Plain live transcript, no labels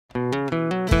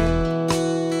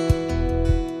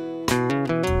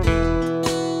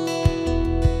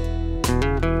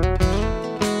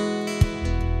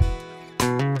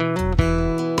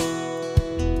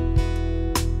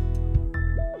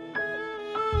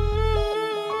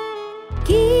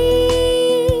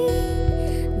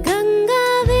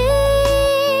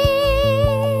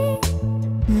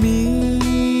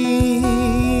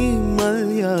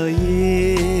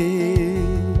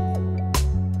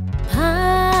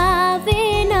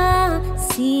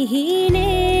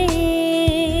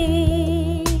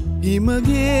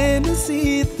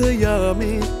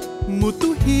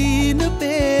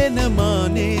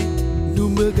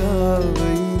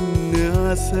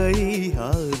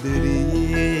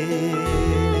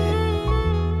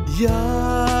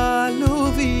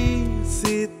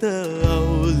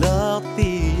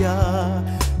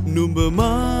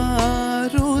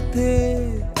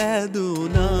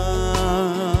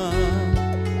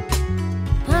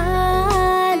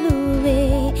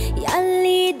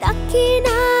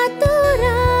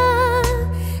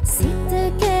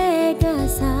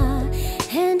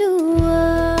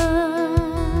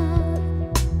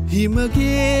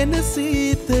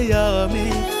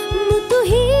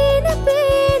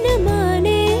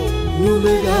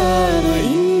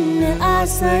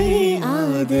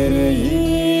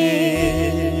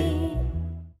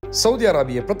Saudi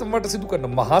අරාබියේ ප්‍රථම වට සිදු කරන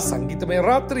මහා සංගීතමය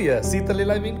රාත්‍රිය සීතල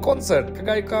ලයිවින් කොන්සර්ට්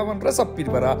ගායිකාවන් රස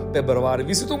පිරිවරා පෙබරවාරි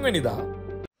 23 වෙනිදා.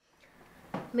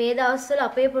 මේ දවස්වල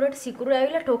අපේ පොරට සිකුරු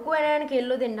ඇවිල්ලා ටොකු ඇනෑන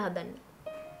කෙල්ලෝ දෙන්න හදන්නේ.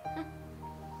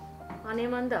 අනේ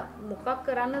මන්දා මොකක්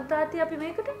කරන්න තාත්ති අපි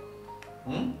මේකට?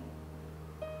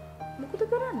 මොකද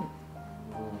කරන්නේ?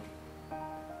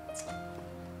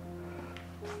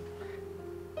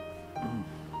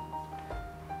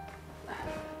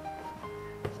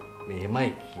 මේමයි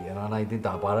කියනවා නම් ඉතින්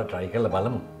තාපාර try කරලා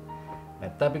බලමු.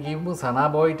 නැත්නම් අපි කියමු සනා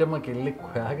බොයිටම කෙල්ලෙක්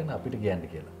හොයාගෙන අපිට කියන්න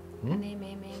කියලා. මේ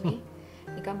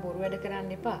නිකන් බොරු වැඩ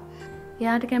කරන්න එපා.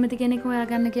 එයාට කැමති කෙනෙක්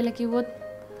හොයාගන්න කියලා කිව්වොත්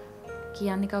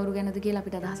කියන්නේ කවුරු ගැනද කියලා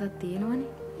අපිට අදහසක් තියෙනවනේ.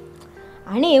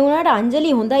 අනේ ඒ වුණාට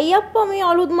අංජලි හොඳයි අප්පා මේ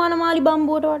අලුත් මනමාලි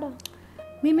බම්බුවට වඩා.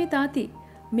 මේ තාති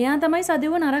මෙයා තමයි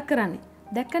සදෙව නරක කරන්නේ.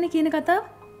 දැක්කනේ කියන කතාව?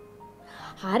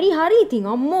 හරි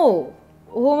ඉතින් අම්මෝ.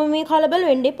 ඔහොම මේ කලබල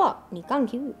වෙන්න එපා. නිකන්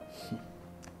කිව්වේ.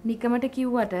 නිකමට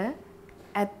කිව්වට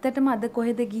ඇත්තටම අද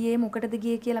කොහෙද ගියේ මොකටද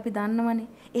ගියේ කියලා අපි දන්නවනේ.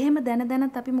 එහෙම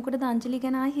දැනත් අපි මොකටද අංජලි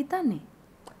ගැන ආයි හිතන්නේ?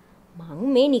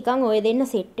 මං මේ නිකන් ඔය දෙන්න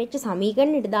සෙට් වෙච්ච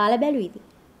සමීකරණෙට දාලා බැලුවේද?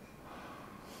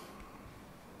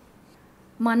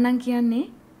 මන්නම් කියන්නේ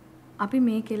අපි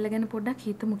මේ කෙල්ල ගැන පොඩ්ඩක්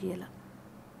හිතමු කියලා.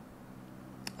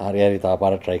 හරි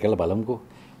තාපාර try කරලා බලමුකෝ.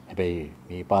 හැබැයි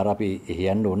මේ පාර අපි එහි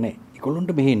යන්න ඕනේ.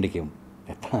 ඒගොල්ලන්ට මෙහෙ ඉන්න කියමු.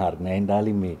 නැත්නම් හරිනයින්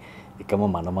ඩාලින් මේ එකම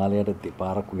මනමාලයට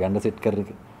දෙපාරක් උයන්න සෙට් කරන එක.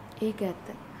 ඒක ඇත්ත.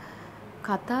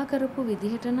 කතා කරපු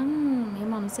විදිහට නම් මේ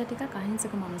මනුස්සයා ටිකක්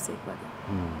අහිංසක මනුස්සයෙක් වගේ.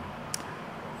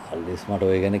 අල්ලස් මට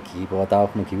ඔය ගැන කීප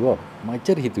වතාවක්ම කිව්වා.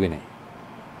 මච්චර හිතුවේ නැහැ.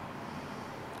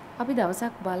 අපි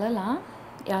දවසක් බලලා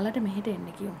එයාලට මෙහෙට එන්න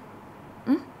කියමු.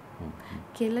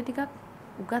 කෙල්ල ටිකක්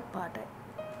උගත් පාටයි.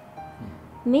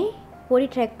 මේ පොඩි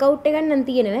ට්‍රැක් අවුට් එකක් නම්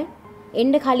තියෙනවා.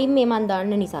 එන්න කලින් මේ මන්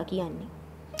දාන්න නිසා කියන්නේ.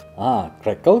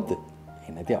 ට්‍රැක් අවුට්ද?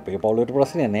 එනදී අපේ පවුලට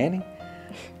ප්‍රශ්නයක් නැහැ නේ.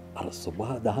 අර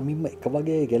සබහා දහමින්ම එක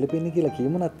වගේ ගැලපෙන්නේ කියලා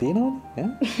කියමුණක්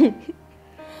තියෙනවනේ.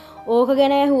 ඕක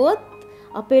ගැන ඇහුවොත්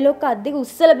අපේ ලොක්ක අද්දක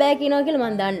උස්සල බෑ කියනවා කියලා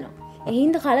මන් දන්නවා. ඒ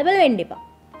හින්දා කලබල වෙන්න එපා.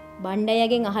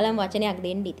 බණ්ඩයගෙන් අහලම වචනයක්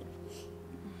දෙන්න ඉතින්.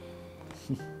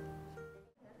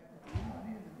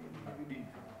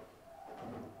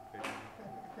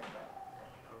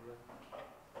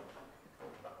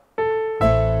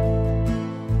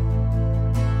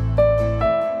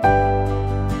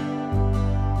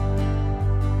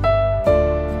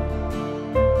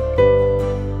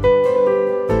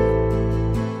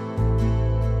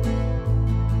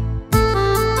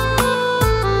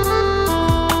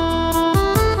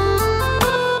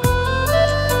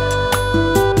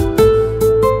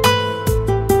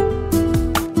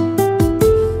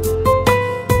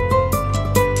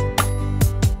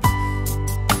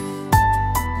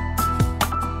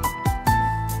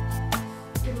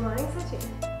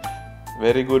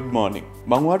 very good morning.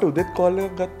 මම වාට උදේත් කෝල්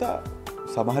එකක් ගත්තා.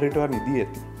 සමහර විට වා නිදි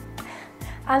ඇති.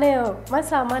 අනේ මම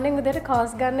සාමාන්‍යයෙන් උදේට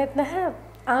කෝස් ගන්නෙත් නැහැ.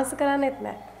 ආන්සර් කරන්නෙත්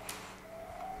නැහැ.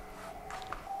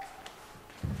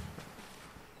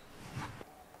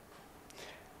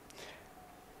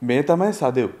 මේ තමයි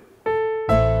සදෙව්.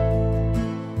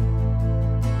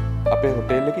 අපේ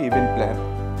හොටෙල් එකේ ඉවෙන්ට් ප්ලෑන්.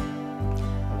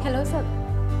 hello sir.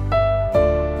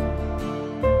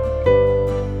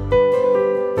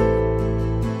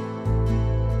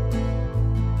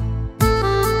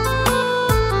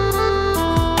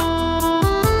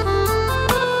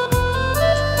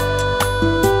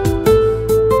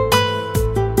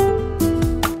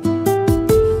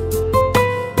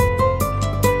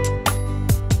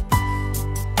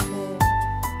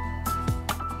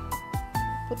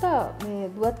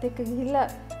 එක්ක ගිහිල්ලා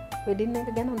වෙඩින් එක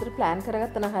ගැන හොඳට ප්ලෑන්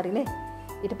කරගත්තා නම් හරිනේ.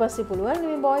 ඊට පස්සේ පුළුවන්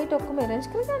මේ බොයිට ඔක්කොම arrange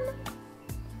කරගන්න.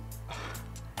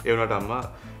 ඒ වුණාට අම්මා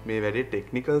මේ වැඩේ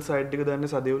ටෙක්නිකල් සයිඩ් එක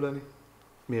දන්නේ සදේවලනේ.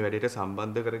 මේ වැඩේට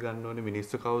සම්බන්ධ කරගන්න ඕනේ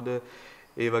මිනිස්සු කවුද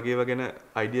ඒ වගේ වගේන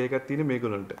අයිඩියා එකක් තියෙන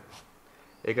මේගොල්ලන්ට.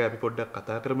 ඒක අපි පොඩ්ඩක්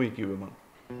කතා කරමුයි කිව්වේ මම.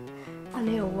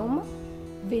 අනේ ඔවම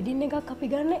වෙඩින් එකක් අපි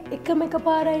ගන්න එකම එක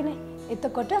පාරයිනේ.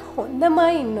 එතකොට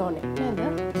හොඳමයි ඉන්න ඕනේ නේද?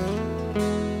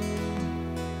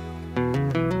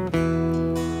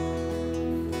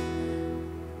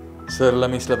 සර්ලා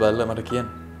මිස්ලා බලලා මට කියන්න.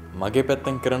 මගේ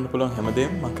පැත්තෙන් කරන්න පුළුවන්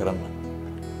හැමදේම මම කරන්න.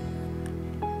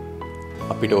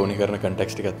 අපිට ඕනි කරන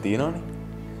කන්ටෙක්ස්ට් එකක් තියෙනවනේ.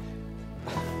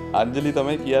 අංජලි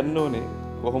තමයි කියන්න ඕනේ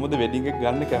කොහොමද වෙඩින් එක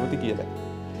ගන්න කැමති කියලා.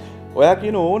 ඔයා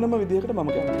කියන ඕනම විදිහකට මම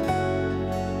කැමතියි.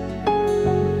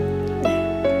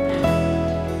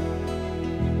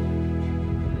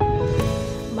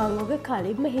 මම ඔබ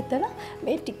කලින්ම හිතලා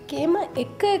මේ ටිකේම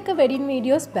එක වෙඩින්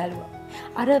වීඩියෝස් බැලුවා.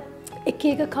 අර එක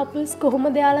කපල්ස්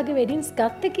කොහොමද යාළගේ වෙඩින්ස්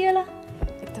ගත්තේ කියලා.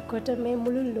 එතකොට මේ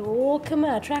මුළු ලෝකෙම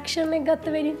ඇට්‍රැක්ෂන් එක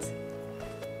ගත්ත වෙඩින්ස්.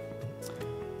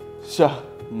 ෂා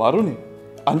මරුනේ.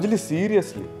 අංජලි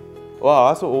සීරියස්ලි. ඔයා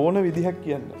ආස ඕන විදිහක්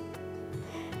කියන්න.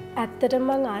 ඇත්තටම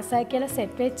මං ආසයි කියලා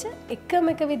සෙට් වෙච්ච එකම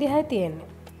එක විදිහයි තියෙන්නේ.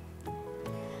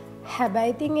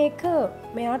 හැබැයි ඉතින් ඒක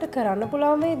මෙයාට කරන්න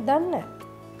පුළුවන් වෙයිද දන්නේ නැහැ.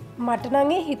 මට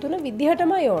නම් ඒ හිතුන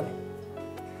විදිහටමයි ඕනේ.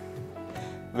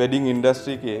 වෙඩින්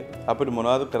ඉන්ඩස්ට්‍රි එකේ අපිට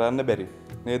මොනවද කරන්න බැරි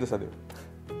නේද සදේව?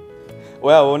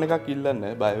 ඔයා ඕන එකක් ඉල්ලන්න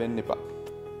බය වෙන්න එපා.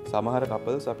 සමහර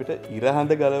කපල්ස් අපිට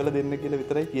ඉරහඳ ගලවලා දෙන්න කියලා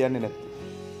විතරයි කියන්නේ නැත්තේ.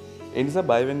 ඒ නිසා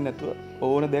බය වෙන්න නැතුව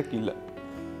ඕන දෙයක් ඉල්ල.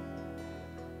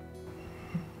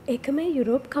 ඒක මේ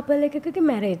යුරෝප් කපල් එකකගේ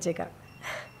මැරේජ් එකක්.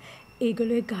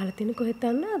 ඒගොල්ලෝ ගහලා තියෙන කොහෙද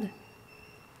දන්නවද?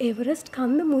 එවරස්ට්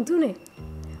කන්ද මුදුනේ.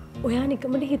 ඔයා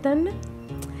නිකමට හිතන්න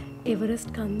එවරස්ට්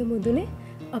කන්ද මුදුනේ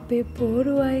අපේ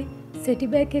පෝරුවයි සෙටි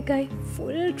බෑග් එකයි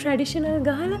ෆුල් ට්‍රැඩිෂනල්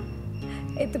ගහලා.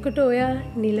 එතකොට ඔයා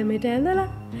නිලමෙට ඇඳලා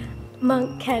මං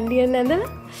කැන්ඩියෙන්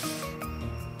ඇඳලා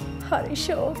හරි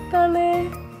ෂෝක් අනේ.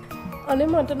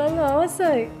 අනේ මට නම්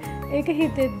ආසයි ඒක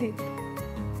හිතෙද්දි.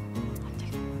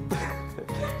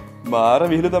 මාර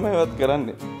විහිළු තමයි වත්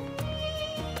කරන්නේ.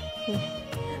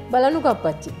 බලන්නකෝ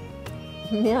අප්පච්චි.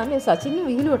 මෙයා මේ සචින්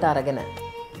විහිළුවට අරගෙන.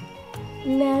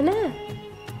 නෑ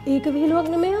ඒක විහිළුවක්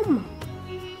නෙමෙයි අම්මා.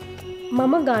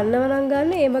 මම ගන්නව නම්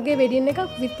ගන්න ඒ වගේ වෙඩින් එකක්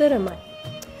විතරමයි.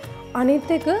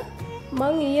 අනිත් එක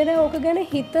මං ඊයේ ඕක ගැන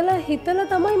හිතලා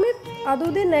තමයි මේ අද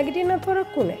උදේ නැගිටින්නත්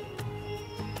පරක් උනේ.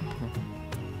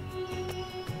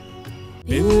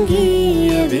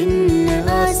 වින්ගිය වින්න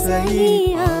ආසයි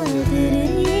ආදරේ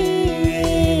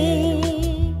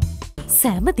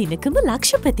සෑම දිනකම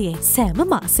ලක්ෂපතියේ සෑම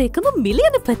මාසයකම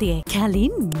මිලියනපතියේ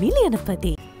කැලින්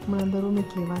මිලියනපති මොනදරුම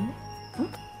කියවන්නේ?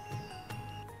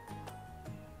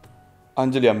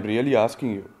 Anjali, I'm really asking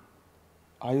you.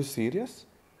 Are you serious?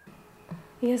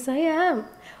 Yes, I am.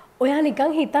 ඔයා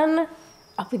නිකන් හිතන්න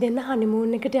අපි දෙන්න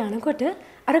හනිමූන් එකට යනකොට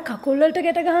අර කකුල් වලට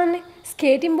ගැට ගහන්නේ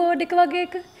ස්කේටින් බෝඩ් එක වගේ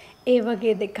එක. ඒ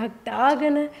වගේ දෙකක්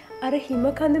දාගෙන අර හිම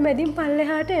කඳ මැදින්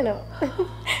පල්ලෙහාට එනවා.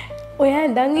 ඔයා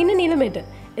ඇඳන් ඉන්න නිලමෙට.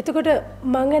 එතකොට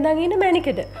මං ඇඳන් ඉන්න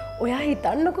මැනිකට. ඔයා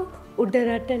හිතන්නකෝ උඩ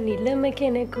රට නිලම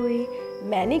කෙනෙකුයි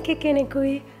මැනික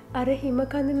කෙනෙකුයි අර හිම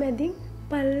කඳ මැදින්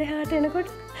පල්ලෙහාට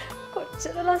එනකොට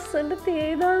කොච්චර ලස්සනද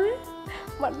තේරෙනවද?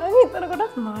 මට නම්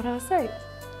හිතනකොටත් මාර ආසයි.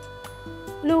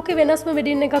 ලෝකේ වෙනස්ම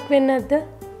වෙඩින් එකක් වෙන්නේ නැද්ද?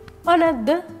 නැද්ද?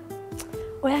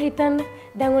 ඔයා හිතන්න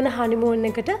දැන් ඔන හනිමූන්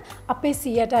එකට අපේ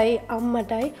සීයටයි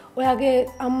අම්මටයි ඔයාගේ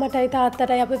අම්මටයි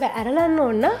තාත්තටයි අපිව ඇරලන්න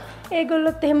ඕන.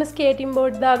 ඒගොල්ලොත් එහෙම ස්කේටින්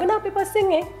බෝඩ් දාගෙන අපි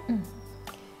පස්සෙන් එයි.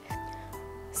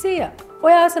 සීයා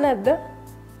ඔයා ආස නැද්ද?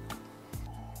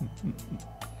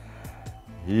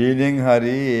 ඊනෙන්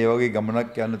හරි ඒ වගේ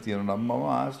ගමනක් යන්න තියෙනවා නම් මම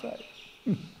ආසයි.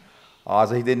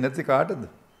 ආස හිතෙන්නේ නැති කාටද?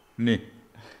 නේ.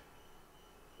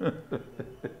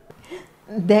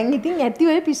 දැන් ඉතින් ඇති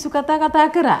ඔය පිස්සු කතා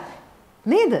කරා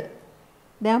නේද?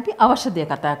 දැන් අපි අවශ්‍ය දේ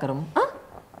කතා කරමු.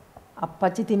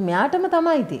 අප්පච්චි ඉතින් මෙයාටම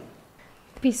තමයි ඉතින්.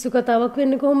 පිස්සු කතාවක්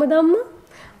වෙන්නේ කොහොමද අම්මා?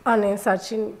 අනේ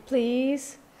සචින් ප්ලීස්.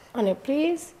 අනේ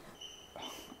ප්ලීස්.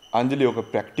 අංජලි ඔක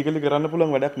ප්‍රැක්ටිකලි කරන්න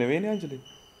පුළුවන් වැඩක් නෙවෙයිනේ අංජලි.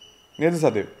 නේද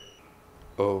සදේව?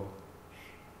 ඔව්.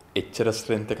 එච්චර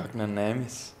ස්ට්‍රෙන්ත් එකක් නෑ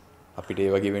මිස්. අපිට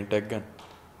ඒ වගේ ඉවෙන්ට් එකක් ගන්න.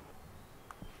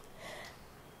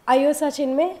 අයියෝ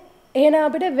සචින් මේ එහෙනම්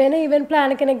අපිට වෙන ඉවෙන්ට්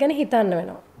ප්ලෑන් කෙනෙක් ගැන හිතන්න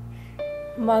වෙනවා.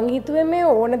 මං හිතුවේ මේ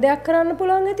ඕන දෙයක් කරන්න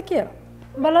පුළුවන් ඇති කියලා.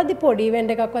 බලද්දි පොඩි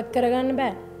ඉවෙන්ට් එකක්වත් කරගන්න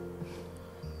බෑ.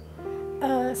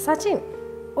 සචින්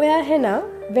ඔයා එහෙනම්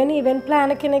වෙන ඉවෙන්ට්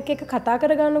ප්ලෑන් කෙනෙක් එක්ක කතා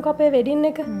කරගන්නකෝ අපේ වෙඩින්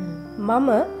එක. මම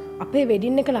අපේ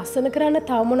වෙඩින් එක ලස්සන කරන්න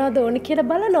තව මොනවද ඕනේ කියලා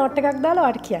බලලා නෝට් එකක් දාලා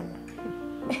වාට කියන්න.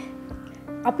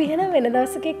 අපි එහෙනම් වෙන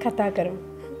දවසක කතා කරමු.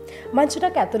 මං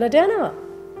චුට්ටක් ඇතුළට යනවා.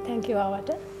 thank you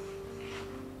ආවට.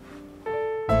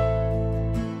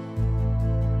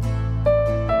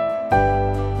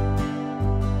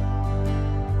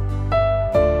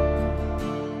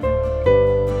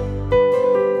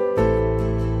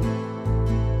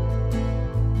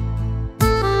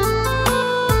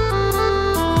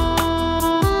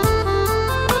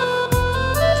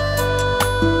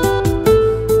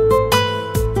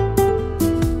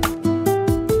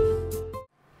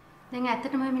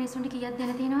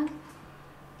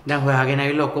 දැන් හොයාගෙන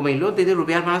ආවිල්ලා ඔක්කොම ඉල්ලුවොත් ඉතින්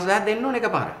රුපියල් 50000 දෙන්න ඕන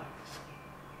එකපාරට.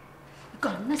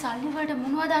 ගන්න සල්ලි වලට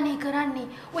මොනවද අනේ කරන්නේ?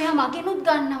 ඔයා මගෙනුත්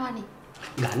ගන්නවනේ.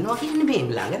 ගන්නවා කියන්නේ මේ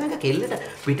ළඟ කෙල්ලට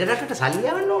පිටරටට සල්ලි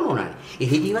යවන්න ඕන උනානේ.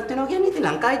 එහි ජීවත් වෙනවා කියන්නේ ඉතින්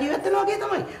ලංකාවේ ජීවත් වෙනවා වගේ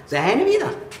තමයි. සෑහෙන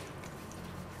වියදම්.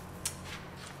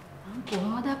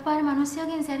 කොහොමද අප්පාර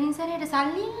මිනිස්සුගෙන් සැරින් සැරේට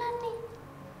සල්ලි ඉල්ලන්නේ?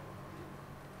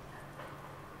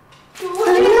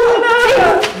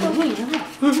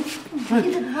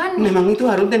 නේ මං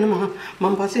හිතුවා අරුන් දෙන්න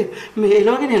මම පස්සේ මේ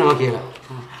එලවගෙන යනවා කියලා.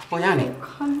 ඔයානේ.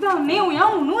 හන්දා මේ ඔයා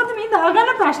මොනවද මේ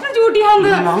දාගන්න ප්‍රශ්න චූටි හන්ද?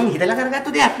 මං හිතලා කරගත්ත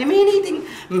දෙයක් නෙමෙයිනේ ඉතින්.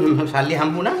 සල්ලි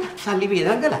හම්බුණා සල්ලි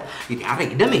වියදම් කළා. ඉතින් අර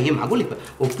ඉඩ මේ මගුලි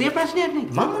ඔප්පිය ප්‍රශ්නයක් නේ.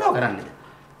 මං මොනව කරන්නේද?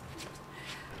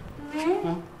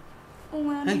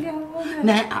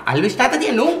 නෑ අල්විස් තාත්තා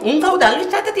තියන්නේ උන් කවුද අල්විස්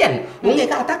තාත්තා තියන්නේ? උන්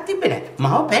එක අතක් තිබ්බේ නෑ.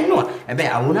 මාව පැන්නුවා.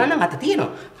 හැබැයි අවුනා නම් අත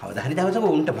තියෙනවා. කවදා හරි දවසක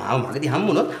උන්ට මාව මගදී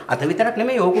හම්බුනොත් අත විතරක්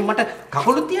නෙමෙයි ඕකුන් මට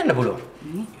කකුලුත් තියන්න පුළුවන්.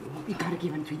 විතර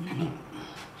කියවන්න වෙන්නේ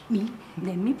නෑ.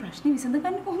 දැන් මේ ප්‍රශ්නේ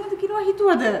විසඳගන්න කොහොමද කියලා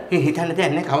හිතුවද? හිතන්න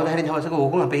දෙයක් නෑ. කවදා හරි දවසක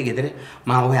ඕකුන් අපේ ගෙදර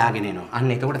මාව හොයාගෙන එනවා.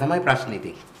 අන්න එතකොට තමයි ප්‍රශ්නේ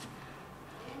තියෙන්නේ.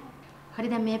 හරි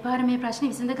දැන් මේ පාර මේ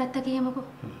ප්‍රශ්නේ විසඳගත්තා කියමුකෝ.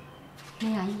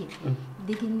 මේ අයියේ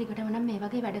දිගින් දිගටම නම් මේ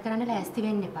වගේ වැඩ කරන්න ලෑස්ති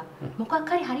වෙන්න එපා. මොකක්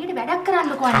හරි හරියට වැඩක්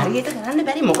කරන්නකෝ අනේ. හරියට කරන්න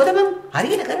බැරි මොකද මං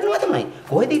හරියට කරනවා තමයි.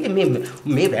 කොහෙද ඉතින්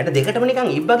මේ වැඩ දෙකටම නිකන්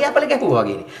ඉබ්බගේ අපල ගැහුවා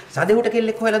වගේනේ. සදෙව්ට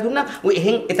කෙල්ලෙක් හොයලා දුන්නා. ඔය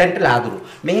එහෙන් එතනට ලාදුරු.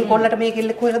 මෙහෙන් කොල්ලට මේ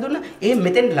කෙල්ලෙක් හොයලා දුන්නා. එහෙන්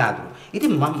මෙතෙන්ට ලාදුරු.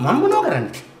 ඉතින් මම මොනව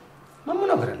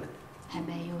කරන්නේ?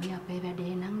 හැබැයි ඔය අපේ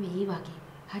වැඩේ නම් වෙයි වගේ.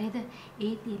 හරිද?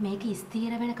 මේක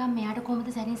ස්ථිර වෙනකම් මෙයාට කොහොමද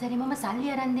සැරින් සැරේම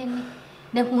සල්ලි අරන් දෙන්නේ?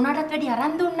 දැන් උනාටත් වැඩි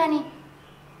අරන් දුන්නානේ.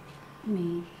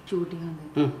 මේ චූටි හඳ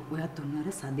ඔයත් උන්නර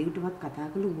සදෙව්ටවත් කතා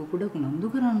කරලා ඌව පොඩක් උනන්දු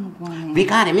කරන්නකෝ අනේ.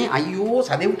 විකාරේ මේ අයියෝ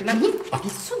සදෙව්ට නම්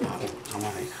පිස්සුනා.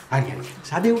 හරියට.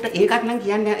 සදෙව්ට ඒකක් නම්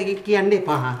කියන්න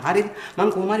එපා. හරිද?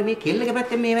 මං කොහොම හරි මේ කෙල්ලගේ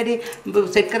පැත්තෙන් මේ වැඩේ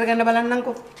සෙට් කරගන්න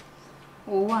බලන්නම්කෝ.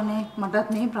 ඕව අනේ මටත්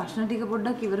මේ ප්‍රශ්න ටික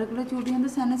පොඩ්ඩක් ඉවර කරලා චූටි හඳ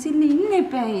සැනසෙල්ල ඉන්න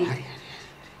එපායි.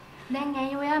 දැන්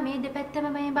ඇයි ඔයා මේ දෙපැත්තම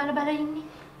මේ බල ඉන්නේ?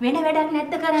 වෙන වැඩක්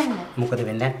නැද්ද කරන්න? මොකද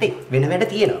වෙන්නේ නැත්තේ? වෙන වැඩ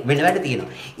තියෙනවා.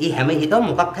 ඒ හැම එකම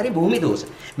මොකක් හරි භූමි දෝෂ.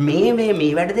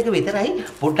 මේ වැඩ දෙක විතරයි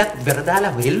පොඩ්ඩක් වෙර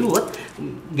දාලා වෙල්ලුවොත්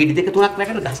ගෙඩි දෙක තුනක්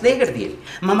වැටෙන ගස් දෙකකට තියෙන්නේ.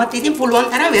 මමත් ඉතින් පුළුවන්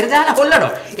තරම් වෙර දාලා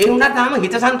හොල්ලනවා. ඒ වුණා තාම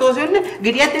හිත සන්තෝෂ වෙන්න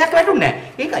ගෙඩියක් දෙකක් වැටුන්නේ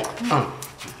නැහැ. ඒකයි.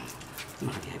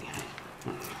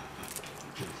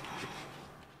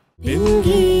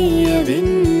 ඉංගිය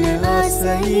වෙන්න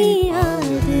ආසයි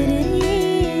ආදරේ.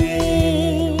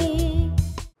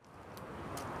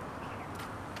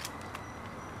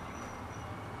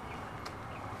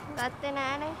 ගත්තේ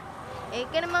නෑනේ.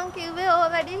 ඒකනේ මං කිව්වේ ඕව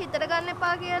වැඩි හිතට ගන්න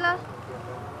එපා කියලා.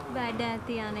 වැඩ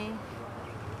ඇති අනේ.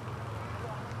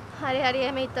 හරි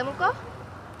එහෙම හිතමුකෝ.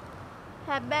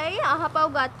 හැබැයි අහපව්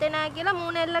ගත්තේ නෑ කියලා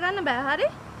මූණ එල්ල ගන්න බෑ. හරි?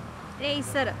 ඒ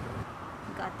ඉස්සර.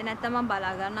 ගත්තේ නැත්තම් මම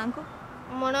බලා ගන්නම්කෝ.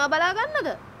 මොනව බලා ගන්නද?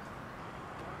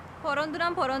 පොරොන්දු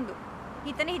නම් පොරොන්දු.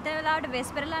 හිතන වෙලාවට වෙස්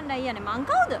පෙරලන්නයි යන්නේ. මං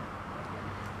කවුද?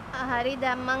 හරි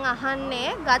දැන් මං අහන්නේ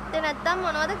ගත්තේ නැත්තම්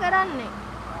මොනවද කරන්නේ?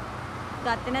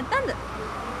 ගත්තේ නැත්තම්ද?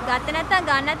 ගත්තේ නැත්තම්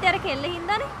ගන්න නැත්තේ අර කෙල්ල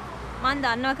හින්දානේ. මං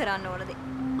දන්නවා කරන්න ඕන දේ.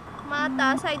 මාත්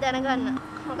ආසයි දැනගන්න.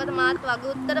 මොකද මාත්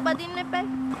වගේ උත්තර බදින්න එපා.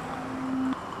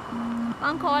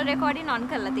 මං කෝල් රෙකෝඩින් ඔන්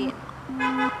කරලා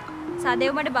තියෙනවා.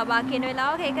 සදේව මට බබා කියන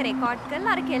වෙලාවක ඒක රෙකෝඩ්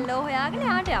කරලා අර කෙල්ලව හොයාගෙන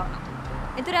යාට යවනවා.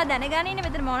 ඒතර ආ දැනගන්නේ ඉන්නේ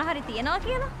මෙතන මොන හරි තියනවා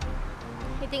කියලා.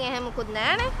 ඉතින් එහෙම මුකුත්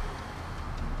නෑනේ.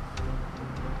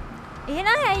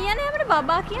 එහෙනම් අයියානේ අපිට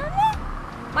බබා කියන්නේ?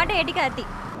 මට ඒ ටික ඇති.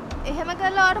 එහෙම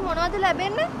කළා ඔයාලට මොනවද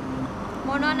ලැබෙන්නේ?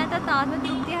 මොනව නැතත් ආත්ම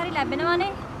තෘප්තිය හරි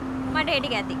ලැබෙනවනේ. මට ඒ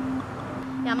ටික ඇති.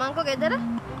 යමන්කෝ ගෙදර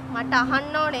මට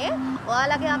අහන්න ඕනේ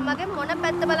ඔයාලගේ අම්මගේ මොන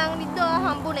පැත්ත බලන් ඉද්ද ඔයා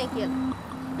හම්බුනේ කියලා.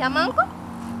 යමන්කෝ.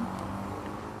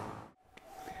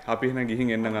 අපි එහෙනම්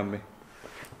ගිහින් එන්නම් අම්මේ.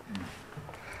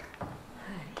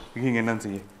 ගිහින් එන්නම්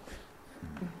සීයේ.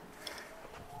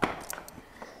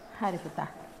 හරි පුතා.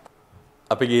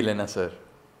 අපි ගිහලා නැ සර්.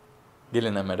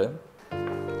 ගිහලා නැ මැඩම්.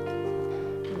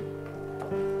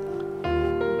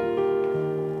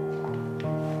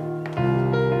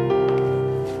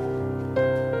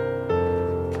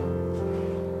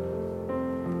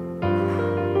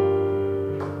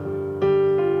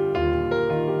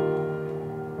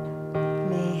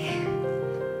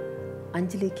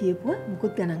 අංජලි කියපුවා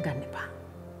මුකුත් ගණන් ගන්න එපා.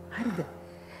 හරිද?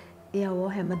 එයා ඕ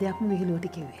හැම දෙයක්ම විහිළුවට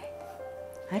කිව්වේ.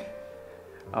 හරි?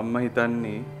 අම්මා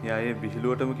හිතන්නේ යායේ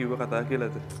විහිළුවටම කිව්ව කතා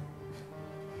කියලාද?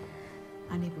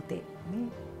 අනේ පුතේ මේ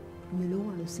මෙලෝ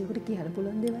මිනිස්සුන්ට කියන්න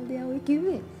පුළුවන් දේවල් දෙයා ඔය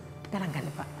කිව්වේ. ගණන් ගන්න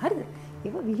එපා. හරිද?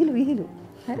 ඒක විහිළු.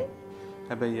 හරි?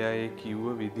 හැබැයි යායේ කිව්ව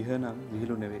විදිහ නම්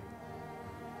විහිළු නෙවෙයි.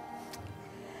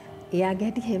 එයාගේ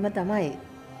හැටි හැම තමයි.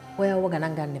 ඔයව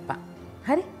ගණන් ගන්න එපා.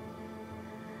 හරි?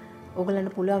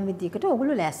 ඔයගලන්ට පුළුවන් විදිහකට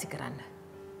ඔයගොල්ලෝ ලෑස්ති කරන්න.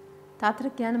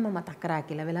 තාත්තට කියන්න මම මතක් කරා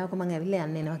කියලා වෙලාවක මම ඇවිල්ලා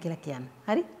යන්න එනවා කියලා කියන්න.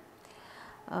 හරි?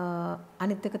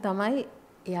 අනිත් එක තමයි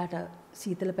එයාට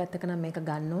සීතල පැත්තක නම් මේක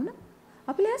ගන්න ඕන.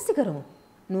 අපි ලෑස්ති කරමු.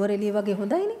 නුවරඑළිය වගේ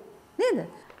හොඳයිනේ. නේද?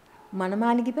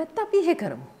 මනමාලිගේ පැත්ත අපි එහෙ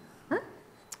කරමු. හා?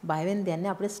 බය වෙන්න දෙයක්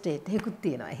නැහැ අපේ ස්ටේට් එකකුත්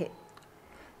තියෙනවා එහෙ.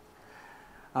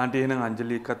 ආන්ටි එහෙනම්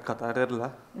අංජලි එක්කත් කතා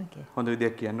කරලා හොඳ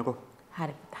විදියක් කියන්නකෝ.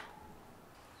 හරි පුතා.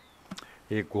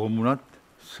 ඒ කොහොම වුණත්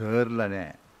සර්ලා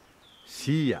නෑ.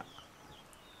 සීයා.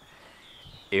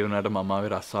 ඒ වුණාට මම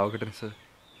ආවේ රස්සාවකට නේ සර්.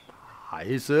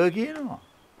 අය සර් කියනවා.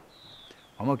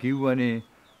 මම කිව්වනේ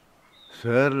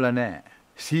සර්ලා නෑ.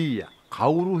 සීයා.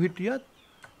 කවුරු හිටියත්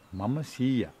මම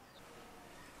සීයා.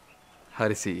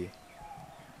 හරි සීයේ.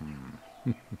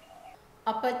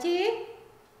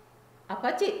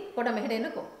 අපච්චි පොඩ මෙහෙට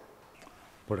එන්නකෝ.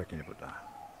 පොඩ කෙනෙක් පුතා.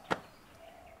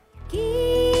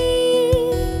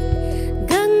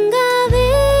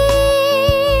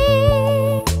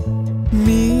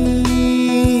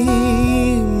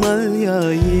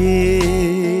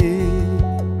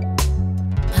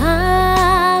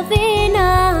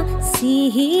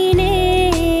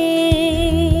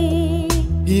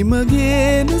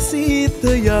 හිමගෙන සීත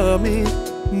යාමේ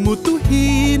මුතු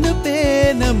හීන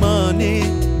පේනමානේ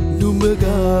නුඹ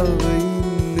ගාව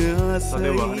ඉන්න ආසයි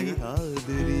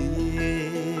ආදරේ.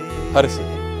 හරි සර්.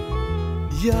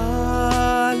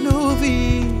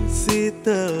 යාළුවී සිත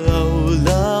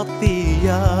අවුලා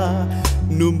පියා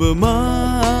නුඹ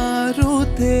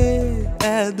මාරුතේ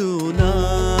ඇදුනා.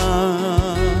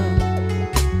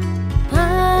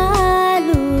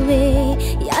 පාළුවේ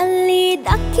යල්ලි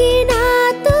දකිනා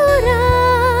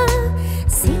තුරා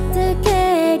සිත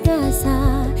කෑගසා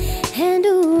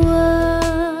හැඬුවා.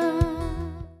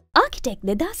 ආකිටෙක්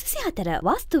 2024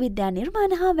 වාස්තු විද්‍යා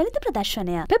නිර්මාණ හා වෙළඳ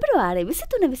ප්‍රදර්ශනය පෙබරවාරි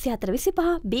 23 24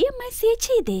 25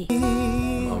 BMICHD.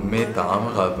 මම මේ තාම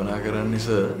කල්පනා කරන්නේ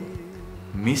සර්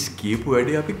මිස් කියපු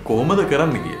වැඩේ අපි කොහොමද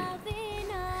කරන්න කියලා.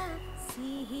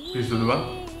 පිසුදු බං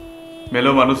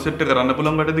මෙලෝ මිනිස්සුන්ට කරන්න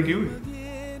පුළුවන් වැඩද කිව්වේ?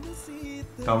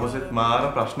 තමසෙත් මාර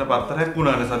ප්‍රශ්න පත්‍රයක්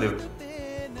වුණානේ සදෙව්.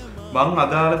 මං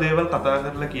අදාළ දේවල් කතා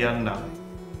කරලා කියන්න.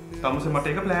 තමසේ මට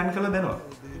ඒක ප්ලෑන් කරලා දෙනවා.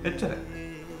 එච්චරයි.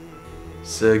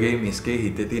 සර්ගේ මිස්ගේ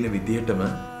හිතේ තියෙන විදිහටම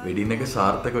වෙඩින් එක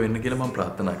සාර්ථක වෙන්න කියලා මම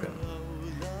ප්‍රාර්ථනා කරනවා.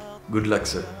 good luck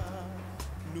sir.